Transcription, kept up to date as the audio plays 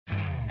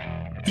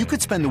You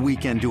could spend the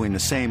weekend doing the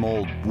same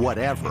old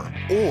whatever,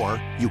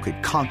 or you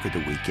could conquer the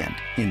weekend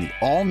in the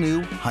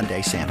all-new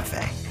Hyundai Santa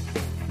Fe.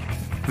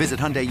 Visit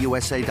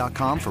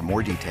HyundaiUSA.com for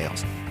more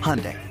details.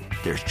 Hyundai,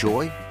 there's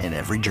joy in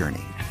every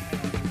journey.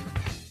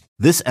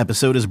 This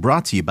episode is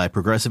brought to you by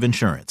Progressive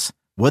Insurance.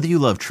 Whether you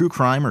love true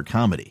crime or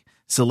comedy,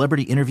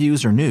 celebrity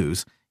interviews or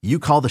news, you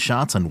call the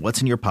shots on what's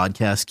in your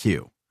podcast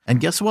queue. And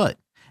guess what?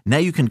 Now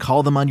you can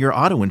call them on your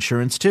auto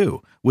insurance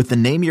too with the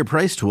Name Your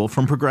Price tool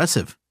from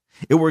Progressive.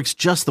 It works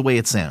just the way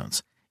it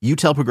sounds. You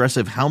tell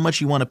Progressive how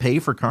much you want to pay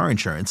for car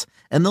insurance,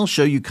 and they'll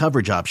show you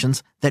coverage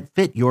options that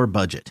fit your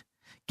budget.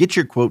 Get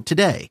your quote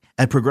today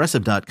at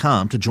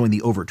Progressive.com to join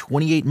the over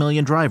 28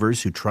 million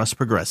drivers who trust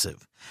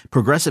Progressive.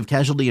 Progressive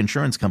Casualty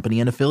Insurance Company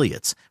and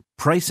Affiliates.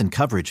 Price and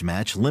coverage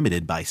match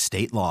limited by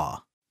state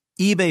law.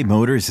 eBay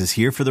Motors is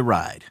here for the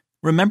ride.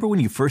 Remember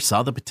when you first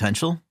saw the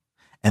potential?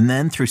 And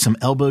then through some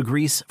elbow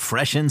grease,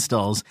 fresh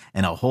installs,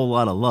 and a whole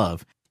lot of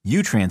love,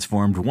 you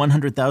transformed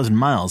 100,000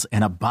 miles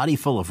and a body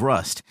full of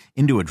rust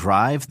into a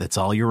drive that's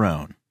all your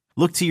own.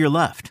 Look to your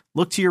left.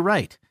 Look to your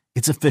right.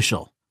 It's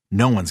official.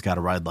 No one's got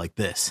a ride like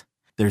this.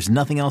 There's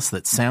nothing else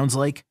that sounds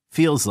like,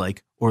 feels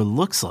like, or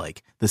looks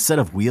like the set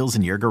of wheels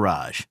in your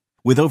garage.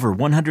 With over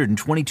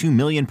 122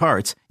 million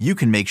parts, you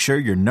can make sure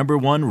your number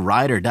one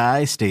ride or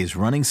die stays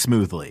running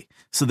smoothly.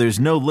 So there's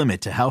no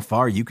limit to how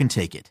far you can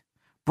take it.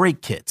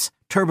 Brake kits,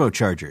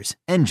 turbochargers,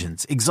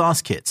 engines,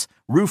 exhaust kits,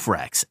 roof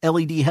racks,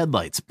 LED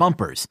headlights,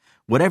 bumpers,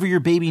 whatever your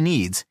baby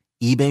needs,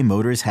 eBay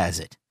Motors has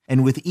it.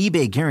 And with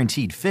eBay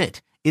Guaranteed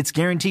Fit, it's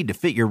guaranteed to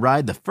fit your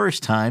ride the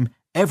first time,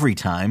 every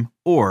time,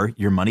 or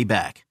your money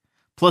back.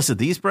 Plus at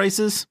these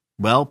prices,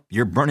 well,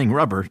 you're burning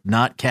rubber,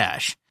 not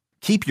cash.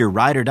 Keep your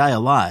ride or die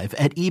alive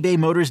at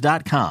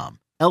ebaymotors.com.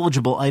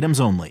 Eligible items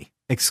only.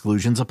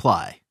 Exclusions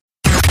apply.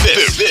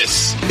 This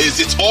is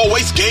It's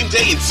Always Game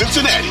Day in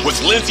Cincinnati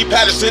with Lindsey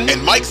Patterson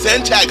and Mike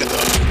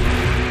Santagata.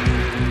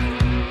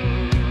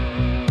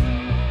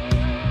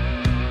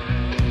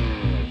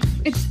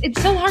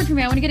 It's so hard for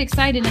me. I want to get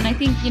excited, and I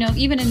think,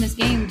 even in this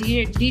game,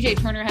 DJ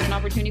Turner had an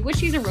opportunity, which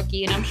he's a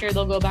rookie, and I'm sure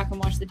they'll go back and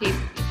watch the tape.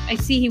 I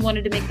see he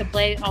wanted to make the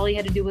play. All he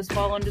had to do was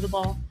fall on the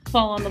ball.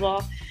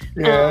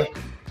 Yeah.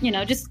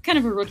 Just kind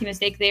of a rookie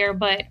mistake there.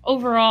 But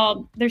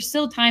overall, there's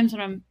still times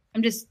when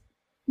I'm just,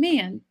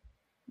 man,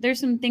 there's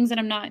some things that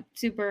I'm not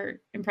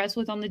super impressed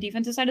with on the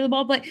defensive side of the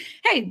ball. But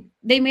hey,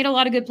 they made a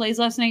lot of good plays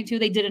last night too.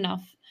 They did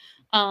enough.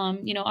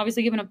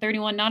 Obviously giving up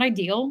 31, not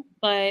ideal,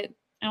 but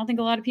I don't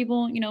think a lot of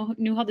people,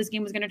 knew how this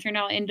game was going to turn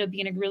out. It ended up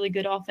being a really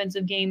good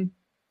offensive game,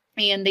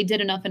 and they did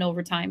enough in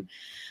overtime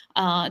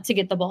to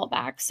get the ball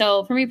back.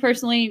 So for me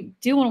personally,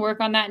 do want to work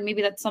on that, and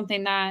maybe that's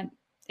something that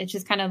it's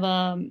just kind of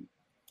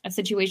a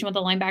situation with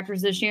the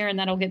linebackers this year, and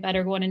that'll get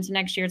better going into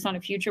next year. It's not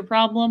a future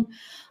problem.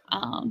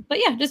 But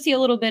yeah, just see a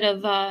little bit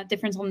of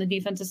difference on the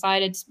defensive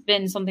side. It's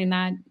been something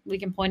that we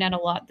can point out a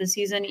lot this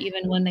season,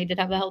 even when they did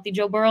have a healthy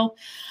Joe Burrow.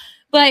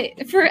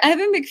 But for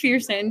Evan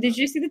McPherson, did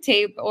you see the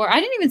tape, or I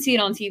didn't even see it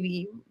on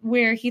TV,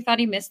 where he thought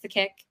he missed the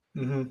kick?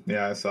 Mm-hmm.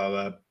 Yeah, I saw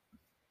that.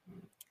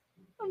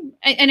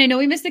 And I know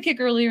he missed the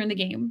kick earlier in the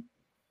game,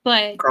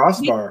 but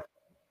crossbar.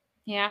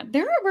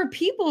 There were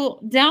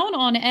people down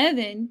on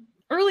Evan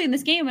early in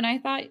this game, and I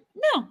thought,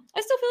 no,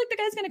 I still feel like the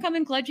guy's going to come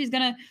in clutch.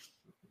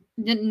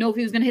 Didn't know if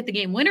he was going to hit the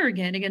game winner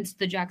again against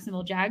the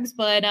Jacksonville Jags,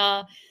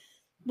 but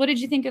what did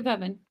you think of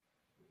Evan?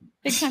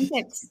 Big time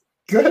kicks.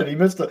 Good. He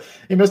missed a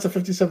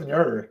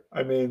 57-yarder.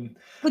 I mean,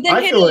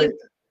 I feel like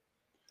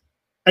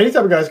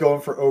anytime a guy's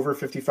going for over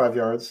 55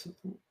 yards,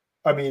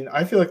 I mean,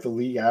 I feel like the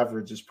league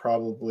average is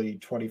probably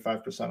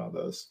 25% on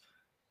those.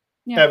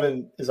 Yeah.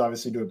 Evan is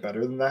obviously doing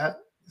better than that.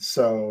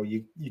 So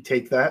you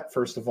take that,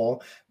 first of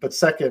all. But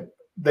second,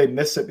 they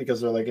miss it because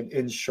they're like an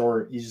inch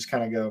short. You just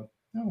kind of go,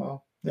 oh,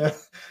 well, yeah,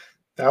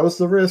 that was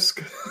the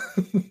risk.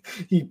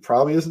 He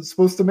probably isn't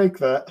supposed to make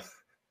that.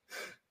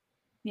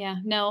 Yeah,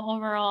 no,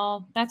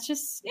 overall, that's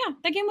just,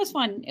 that game was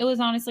fun. It was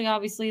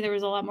obviously, there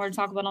was a lot more to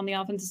talk about on the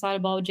offensive side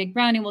of the ball with Jake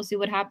Browning. We'll see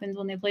what happens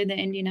when they play the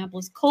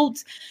Indianapolis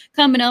Colts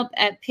coming up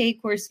at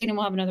Paycor Stadium.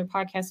 We'll have another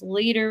podcast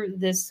later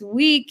this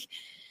week.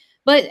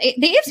 But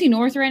the AFC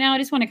North right now, I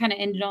just want to kind of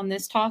end it on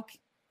this talk.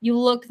 You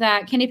look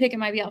that Kenny Pickett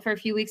might be out for a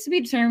few weeks to be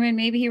determined.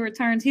 Maybe he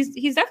returns.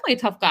 He's definitely a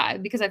tough guy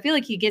because I feel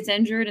like he gets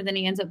injured and then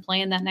he ends up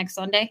playing that next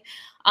Sunday.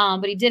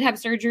 But he did have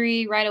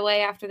surgery right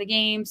away after the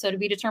game. So to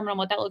be determined on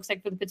what that looks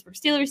like for the Pittsburgh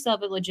Steelers, still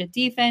have a legit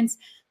defense.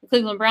 The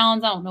Cleveland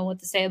Browns, I don't know what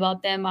to say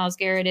about them. Myles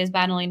Garrett is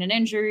battling an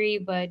injury,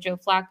 but Joe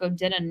Flacco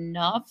did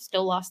enough.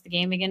 Still lost the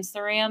game against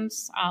the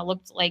Rams.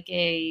 Looked like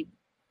a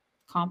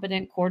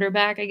competent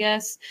quarterback, I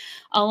guess,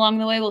 along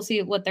the way. We'll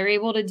see what they're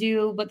able to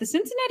do. But the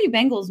Cincinnati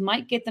Bengals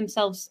might get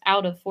themselves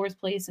out of fourth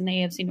place in the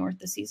AFC North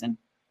this season.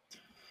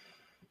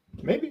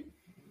 Maybe.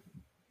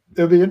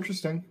 It'll be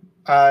interesting.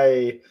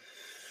 The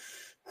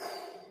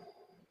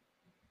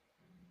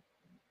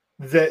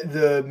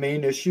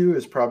main issue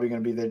is probably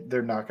going to be that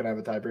they're not going to have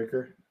a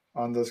tiebreaker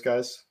on those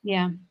guys.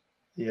 Yeah.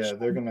 Yeah,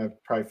 they're going to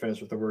probably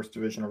finish with the worst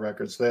divisional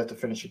record, so they have to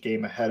finish a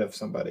game ahead of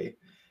somebody.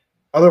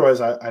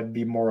 Otherwise, I'd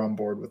be more on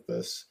board with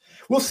this.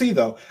 We'll see,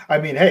 though. I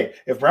mean, hey,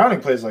 if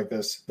Browning plays like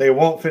this, they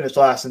won't finish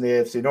last in the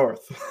AFC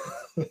North.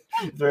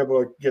 If they're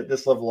able to get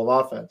this level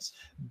of offense.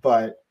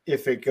 But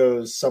if it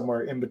goes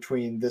somewhere in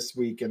between this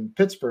week and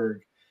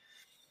Pittsburgh,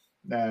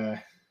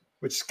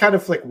 which is kind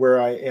of like where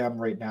I am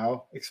right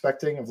now,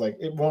 expecting of like,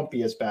 it won't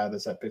be as bad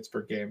as that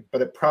Pittsburgh game,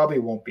 but it probably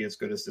won't be as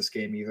good as this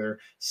game either.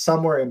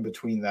 Somewhere in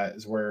between that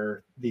is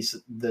where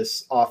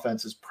this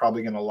offense is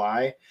probably going to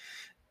lie.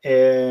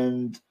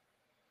 And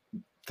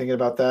thinking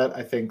about that,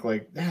 I think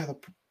like,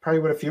 they'll probably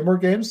win a few more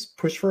games,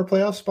 push for a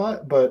playoff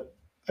spot. But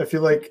I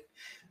feel like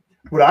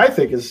what I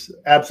think is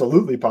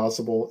absolutely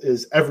possible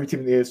is every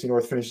team in the AFC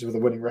North finishes with a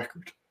winning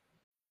record.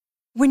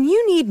 When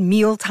you need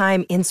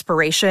mealtime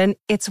inspiration,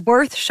 it's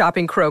worth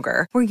shopping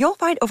Kroger, where you'll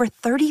find over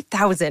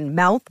 30,000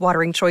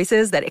 mouth-watering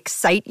choices that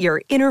excite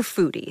your inner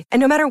foodie. And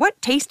no matter what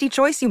tasty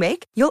choice you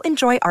make, you'll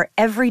enjoy our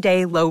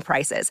everyday low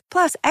prices,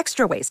 plus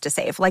extra ways to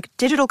save, like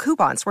digital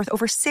coupons worth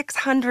over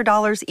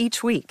 $600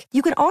 each week.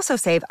 You can also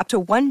save up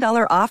to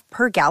 $1 off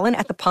per gallon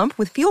at the pump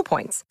with fuel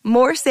points.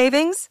 More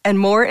savings and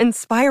more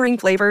inspiring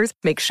flavors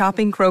make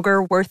shopping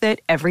Kroger worth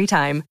it every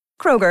time.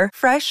 Kroger,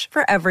 fresh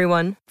for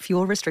everyone.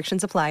 Fuel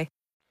restrictions apply.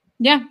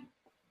 Yeah,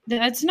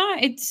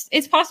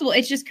 it's possible.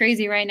 It's just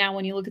crazy right now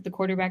when you look at the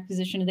quarterback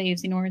position of the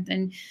AFC North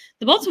and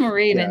the Baltimore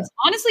Ravens.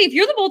 Yeah. Honestly, if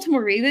you're the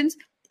Baltimore Ravens,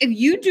 if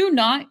you do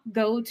not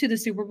go to the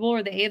Super Bowl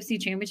or the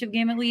AFC Championship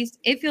game, at least,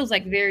 it feels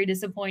like very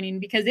disappointing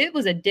because it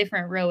was a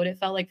different road. It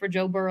felt like for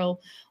Joe Burrow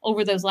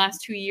over those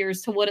last 2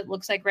 years to what it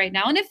looks like right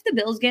now. And if the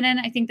Bills get in,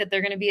 I think that they're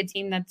going to be a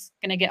team that's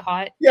going to get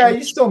hot. Yeah,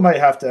 you still might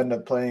have to end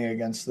up playing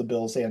against the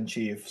Bills and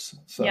Chiefs.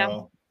 So yeah.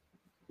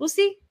 We'll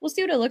see what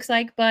it looks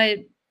like. But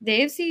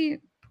the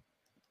AFC,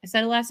 I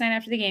said it last night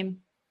after the game,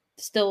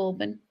 still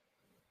open.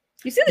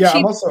 You see the Chiefs.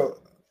 I'm also.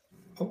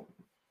 Oh.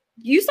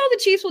 You saw the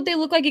Chiefs, what they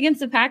look like against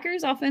the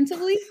Packers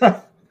offensively?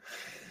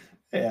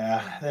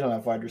 Yeah, they don't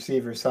have wide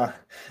receivers, huh?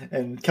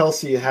 And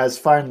Kelsey has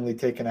finally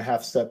taken a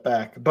half step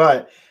back.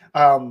 But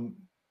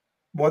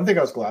one thing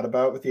I was glad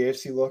about with the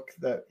AFC look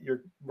that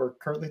we're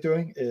currently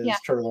doing is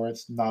Trevor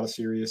Lawrence, not a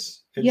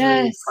serious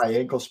injury, high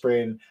ankle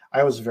sprain.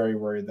 I was very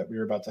worried that we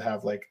were about to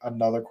have like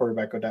another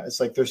quarterback go down. It's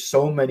like there's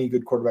so many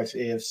good quarterbacks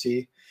at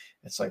AFC.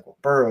 It's like, well,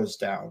 Burrow's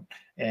down.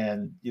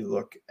 And you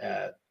look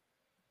at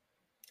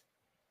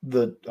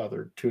the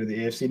other two of the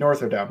AFC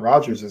North are down.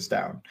 Rodgers is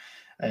down.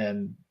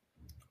 And,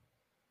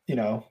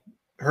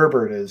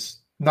 Herbert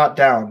is not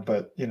down,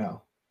 but,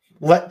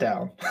 let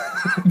down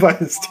by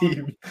his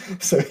team.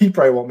 So he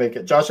probably won't make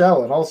it. Josh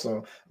Allen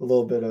also a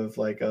little bit of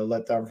like a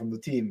letdown from the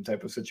team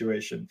type of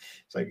situation.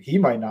 It's like he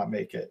might not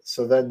make it.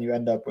 So then you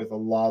end up with a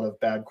lot of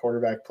bad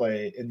quarterback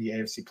play in the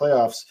AFC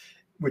playoffs,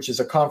 which is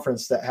a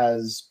conference that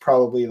has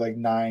probably like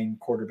 9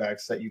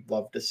 quarterbacks that you'd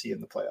love to see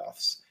in the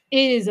playoffs.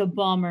 It is a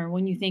bummer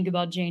when you think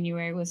about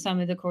January with some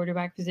of the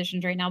quarterback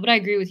positions right now. But I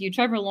agree with you.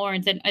 Trevor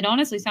Lawrence, it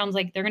honestly sounds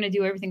like they're going to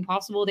do everything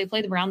possible. They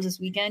play the Browns this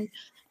weekend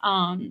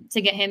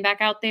to get him back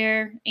out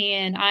there.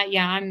 And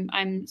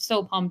I'm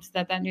so pumped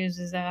that news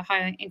is a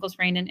high ankle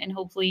sprain and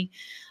hopefully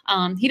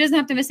he doesn't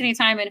have to miss any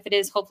time. And if it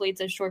is, hopefully it's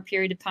a short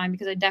period of time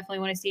because I definitely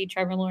want to see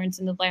Trevor Lawrence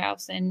in the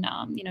playoffs and,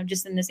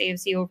 just in this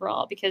AFC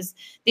overall because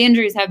the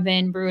injuries have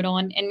been brutal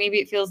and maybe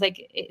it feels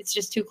like it's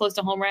just too close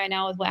to home right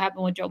now with what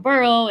happened with Joe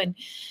Burrow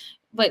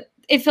but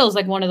it feels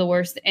like one of the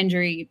worst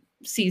injury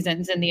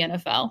seasons in the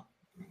NFL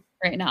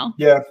right now.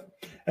 Yeah.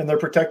 And they're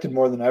protected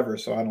more than ever.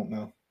 So I don't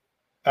know.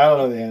 I don't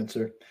know the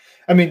answer.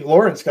 I mean,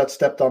 Lawrence got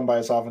stepped on by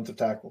his offensive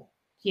tackle.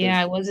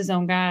 Yeah, it was his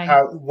own guy.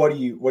 What do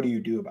you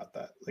do about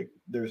that? Like,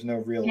 there's no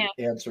real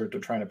answer to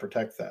trying to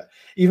protect that.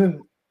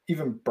 Even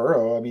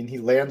Burrow, I mean, he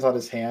lands on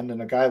his hand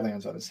and a guy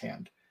lands on his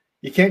hand.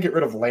 You can't get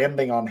rid of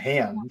landing on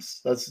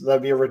hands.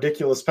 That'd be a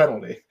ridiculous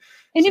penalty.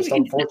 And it's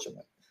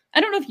unfortunate. I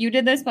don't know if you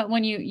did this, but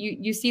when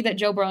you see that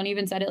Joe Burrow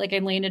even said it, like I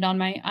landed on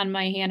my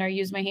hand, or I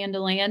used my hand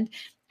to land.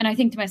 And I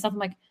think to myself, I'm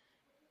like,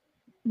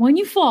 when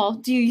you fall,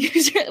 do you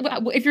use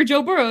if you're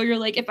Joe Burrow, you're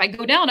like, if I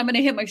go down, I'm going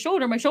to hit my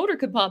shoulder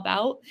could pop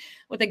out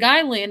with a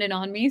guy landing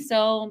on me.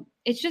 So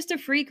it's just a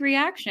freak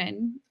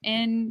reaction.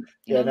 And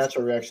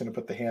natural reaction to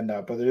put the hand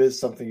out, but it is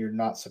something you're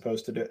not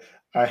supposed to do.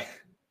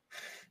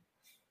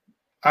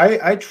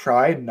 I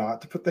tried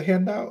not to put the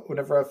hand out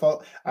whenever I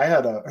fall.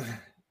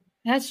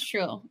 That's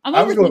true. I'm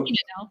overthinking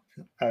it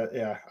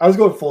now. I was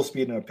going full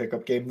speed in a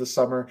pickup game this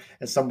summer,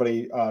 and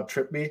somebody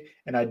tripped me,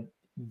 and I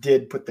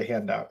did put the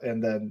hand out,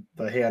 and then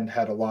the hand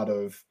had a lot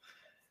of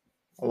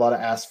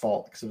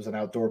asphalt because it was an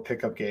outdoor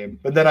pickup game.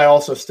 But then I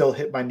also still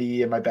hit my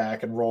knee and my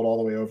back and rolled all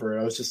the way over.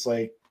 And I was just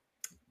like,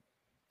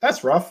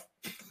 "That's rough."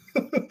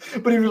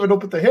 But even if I don't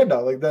put the hand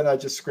out, like then I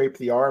just scrape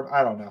the arm.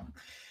 I don't know.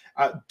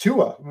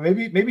 Tua,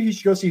 maybe he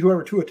should go see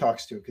whoever Tua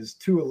talks to because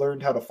Tua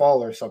learned how to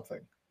fall or something.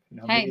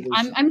 Hey,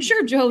 I'm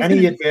sure Joe's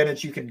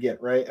advantage you can get,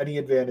 right? Any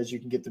advantage you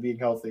can get to being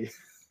healthy.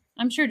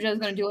 I'm sure Joe's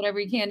going to do whatever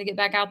he can to get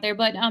back out there.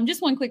 But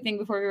just one quick thing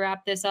before we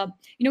wrap this up.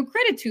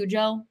 Credit to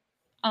Joe.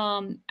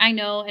 I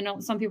know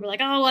some people are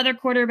like, oh, other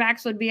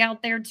quarterbacks would be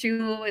out there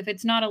too if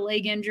it's not a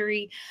leg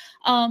injury.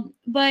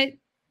 But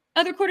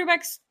other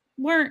quarterbacks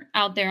weren't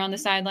out there on the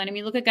sideline. I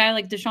mean, look at a guy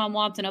like Deshaun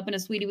Watson up in a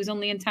suite. He was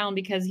only in town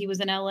because he was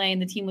in LA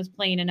and the team was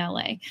playing in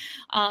LA.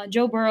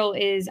 Joe Burrow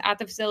is at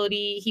the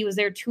facility. He was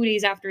there 2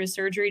 days after his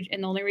surgery.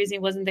 And the only reason he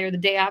wasn't there the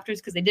day after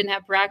is because they didn't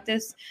have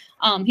practice.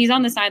 He's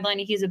on the sideline.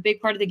 He's a big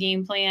part of the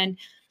game plan.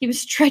 He was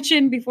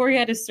stretching before he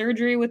had his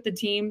surgery with the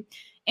team.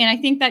 And I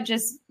think that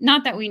just,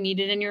 not that we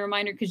needed any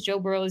reminder, because Joe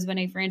Burrow has been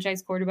a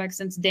franchise quarterback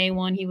since day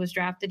one he was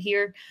drafted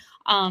here.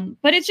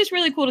 But it's just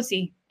really cool to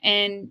see.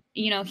 And,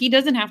 he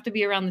doesn't have to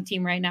be around the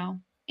team right now.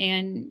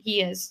 And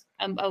he is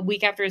a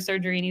week after his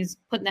surgery, and he's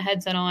putting the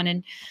headset on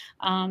and,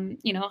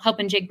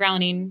 helping Jake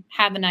Browning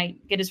have a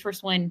night, get his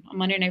first win on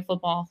Monday Night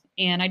Football.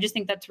 And I just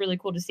think that's really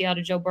cool to see out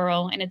of Joe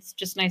Burrow. And it's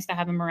just nice to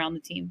have him around the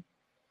team.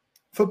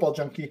 Football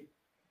junkie.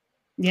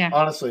 Yeah.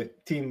 Honestly,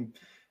 team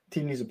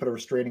needs to put a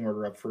restraining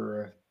order up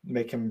for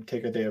make him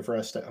take a day of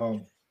rest at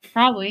home.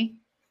 Probably.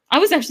 I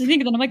was actually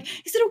thinking that. I'm like,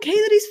 is it okay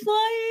that he's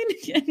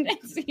flying?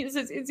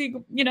 Is he,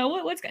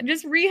 what's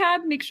just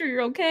rehab, make sure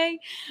you're okay.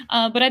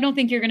 But I don't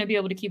think you're going to be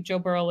able to keep Joe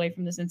Burrow away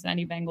from the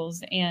Cincinnati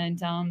Bengals. And,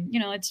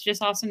 it's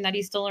just awesome that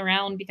he's still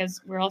around,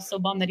 because we're all so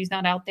bummed that he's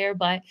not out there.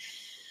 But,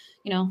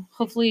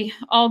 hopefully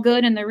all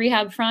good in the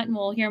rehab front, and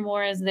we'll hear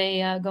more as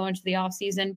they go into the offseason.